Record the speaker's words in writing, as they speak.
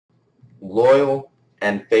Loyal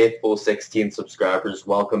and faithful 16 subscribers,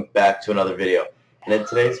 welcome back to another video. And in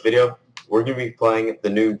today's video, we're going to be playing the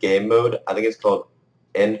new game mode. I think it's called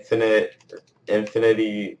Infinity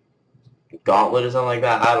Gauntlet or something like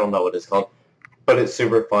that. I don't know what it's called, but it's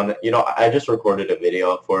super fun. You know, I just recorded a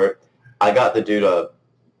video for it. I got the dude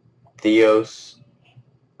Theos,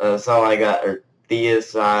 something like that, or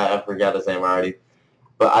Theus, I forgot his name already.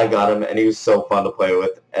 But I got him, and he was so fun to play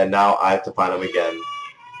with, and now I have to find him again.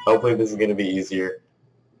 Hopefully this is going to be easier.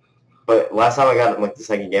 But last time I got him, like, the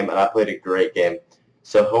second game, and I played a great game.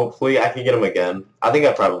 So hopefully I can get him again. I think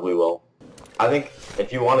I probably will. I think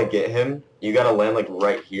if you want to get him, you got to land, like,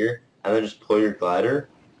 right here, and then just pull your glider.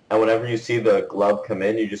 And whenever you see the glove come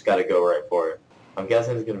in, you just got to go right for it. I'm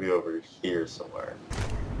guessing it's going to be over here somewhere.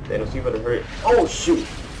 Thanos, you better hurry. Oh, shoot!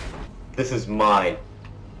 This is mine.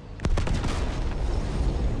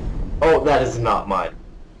 Oh, that is not mine.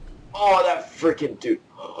 Oh, that freaking dude.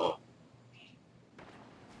 Oh.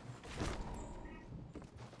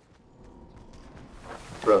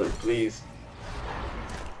 Brother, please.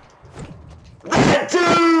 That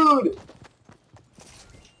dude!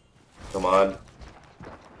 Come on.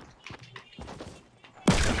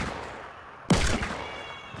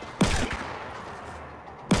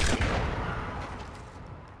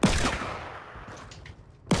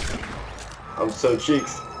 I'm so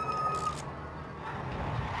cheeks.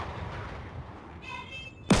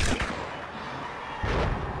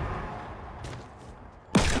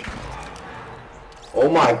 Oh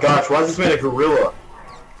my gosh, why is this man a gorilla?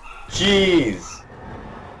 Jeez.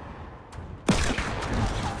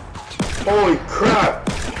 Holy crap.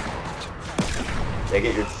 Did I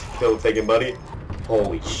get your kill taken, buddy?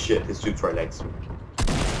 Holy shit, this dude's right next to me.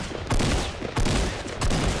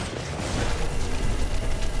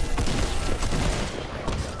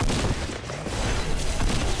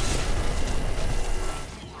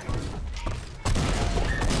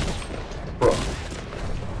 Bro.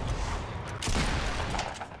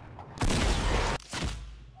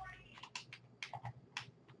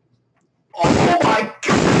 Oh my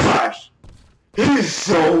gosh! He's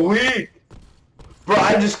so weak! Bro,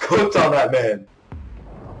 I just cooked on that man.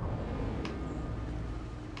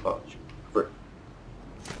 Oh, frick.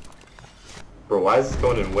 Bro, why is this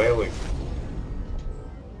going in wailing?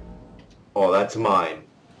 Oh, that's mine.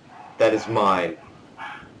 That is mine.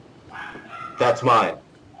 That's mine.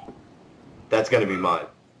 That's gonna be mine.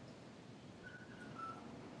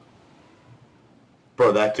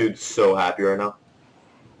 Bro, that dude's so happy right now.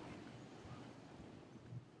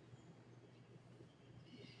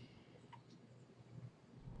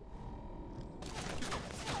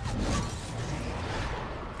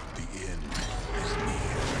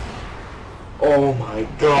 Oh my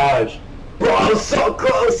gosh! Bro, I was so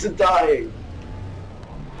close to dying!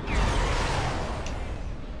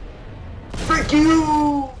 Frick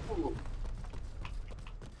you!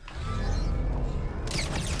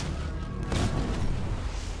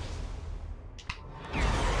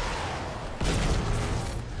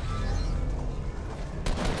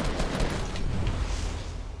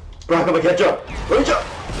 Bro, I'm gonna catch up! Reach up!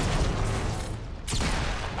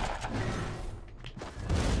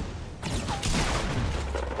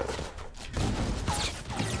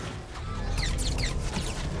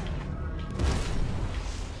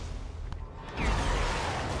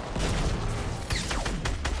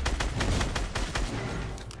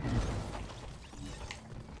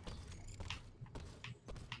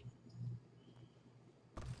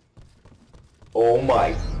 Oh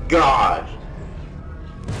my gosh!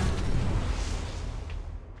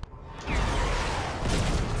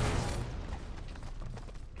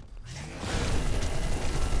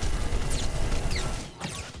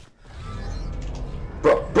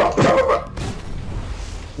 Bro.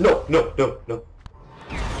 No.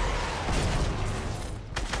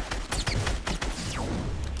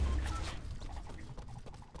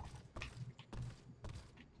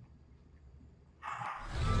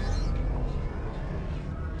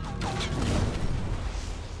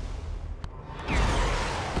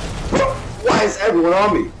 Why is everyone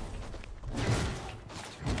on me?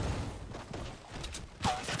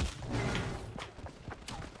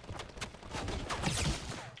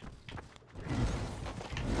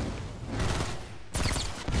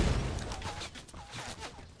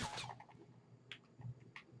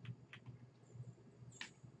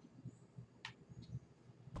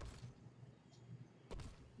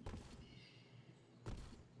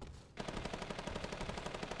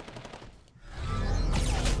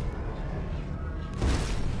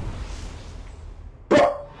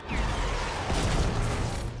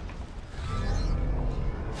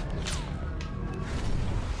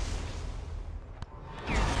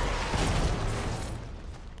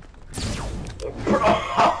 Bro!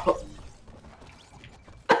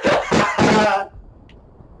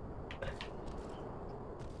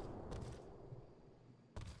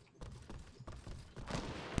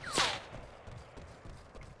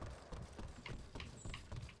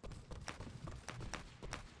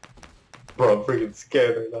 Bro, I'm freaking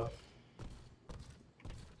scared right now.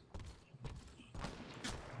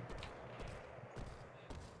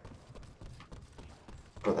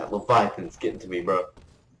 Bro, that Leviathan's getting to me, bro.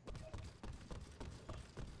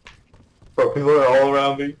 Bro, people are all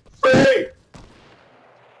around me. Free!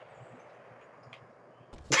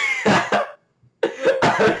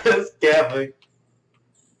 I'm just camping.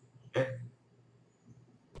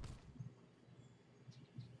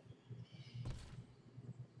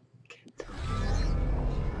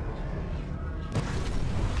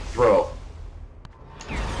 Bro.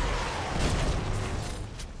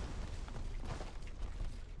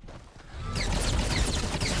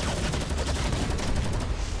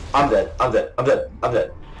 I'm dead. I'm dead. I'm dead. I'm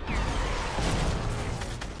dead.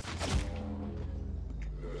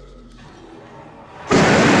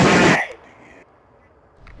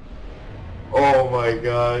 Oh my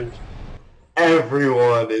gosh.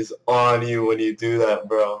 Everyone is on you when you do that,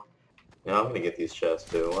 bro. Yeah, I'm gonna get these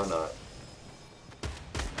chests too. Why not?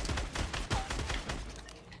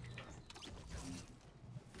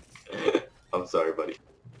 I'm sorry, buddy.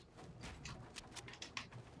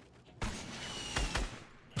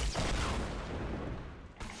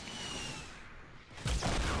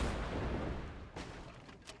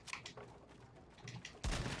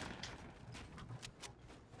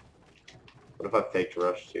 What if I faked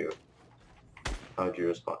rush you? How would you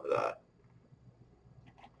respond to that?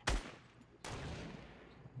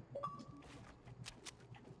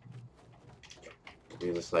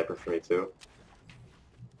 Use a sniper for me too?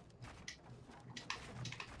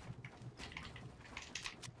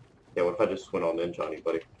 Yeah, what if I just went all ninja on you,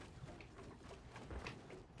 buddy?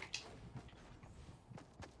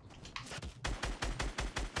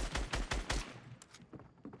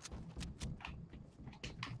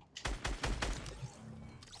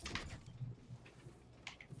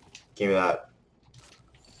 Give me that.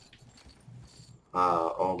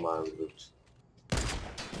 Ah, oh my roots.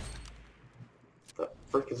 What the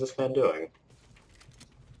frick is this man doing?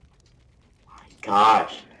 My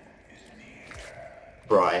gosh.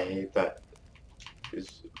 Bro, I hate that.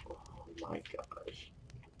 Oh my gosh.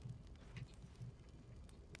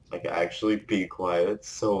 Like, actually be quiet. It's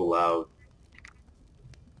so loud.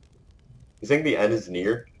 He's saying the end is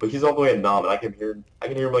near, but he's all the way in Nam, and I can hear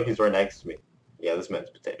him like he's right next to me. Yeah, this man's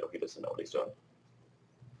potato. He doesn't know what he's doing.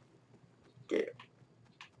 Yeah.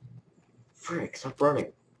 Frick, stop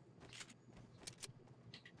running.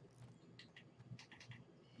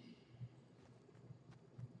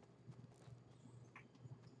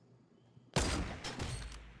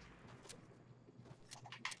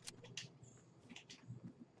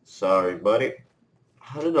 Sorry, buddy.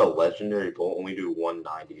 How did a legendary bolt only do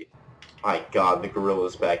 190? My god, the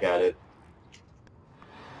gorilla's back at it.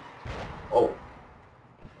 Oh.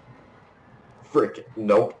 Frick.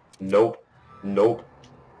 Nope. Nope. Nope.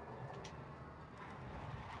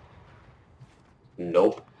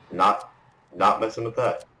 Nope. Not messing with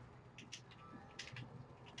that.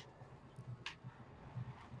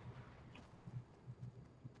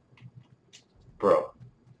 Bro,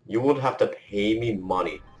 you would have to pay me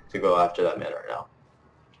money to go after that man right now.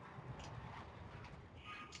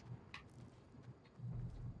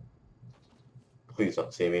 Please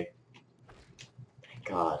don't see me. Thank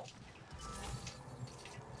God.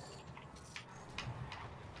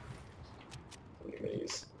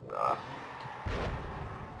 Minis. Nah.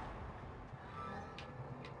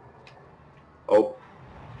 Oh.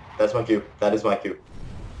 That's my cue. That is my cue.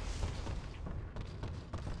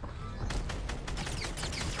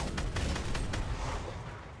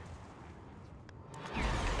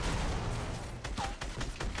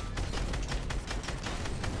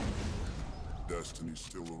 Destiny's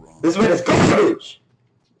still around. This man is garbage!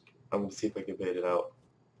 I'm gonna see if I can bait it out.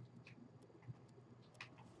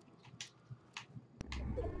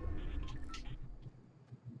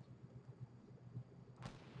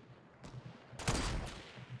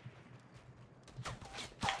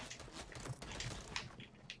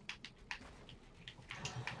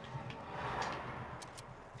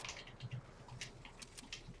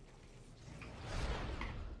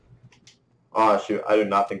 Oh shoot, I do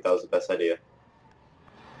not think that was the best idea.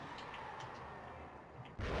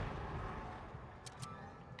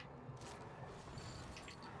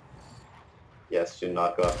 Yes, do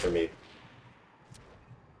not go after me.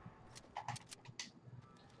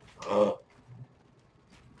 Oh.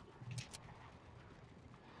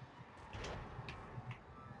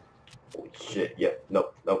 Shit, yep,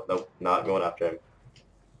 nope, nope, nope, not going after him.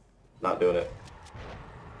 Not doing it.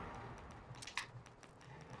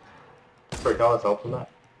 Frick, all his help from that.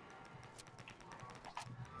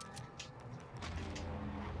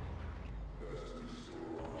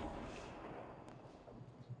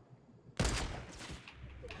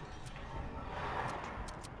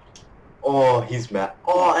 Oh, he's mad.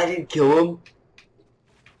 Oh, I didn't kill him.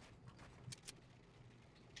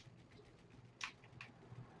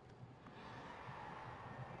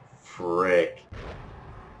 Frick.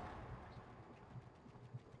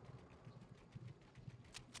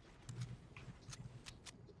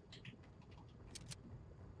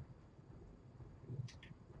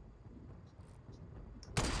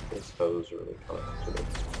 This foe's really coming after me.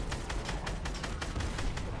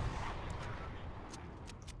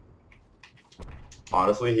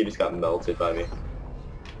 Honestly, he just got melted by me.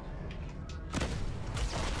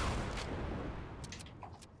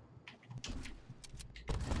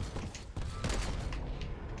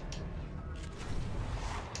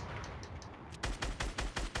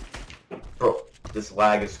 Bro, this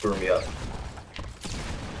lag is screwing me up.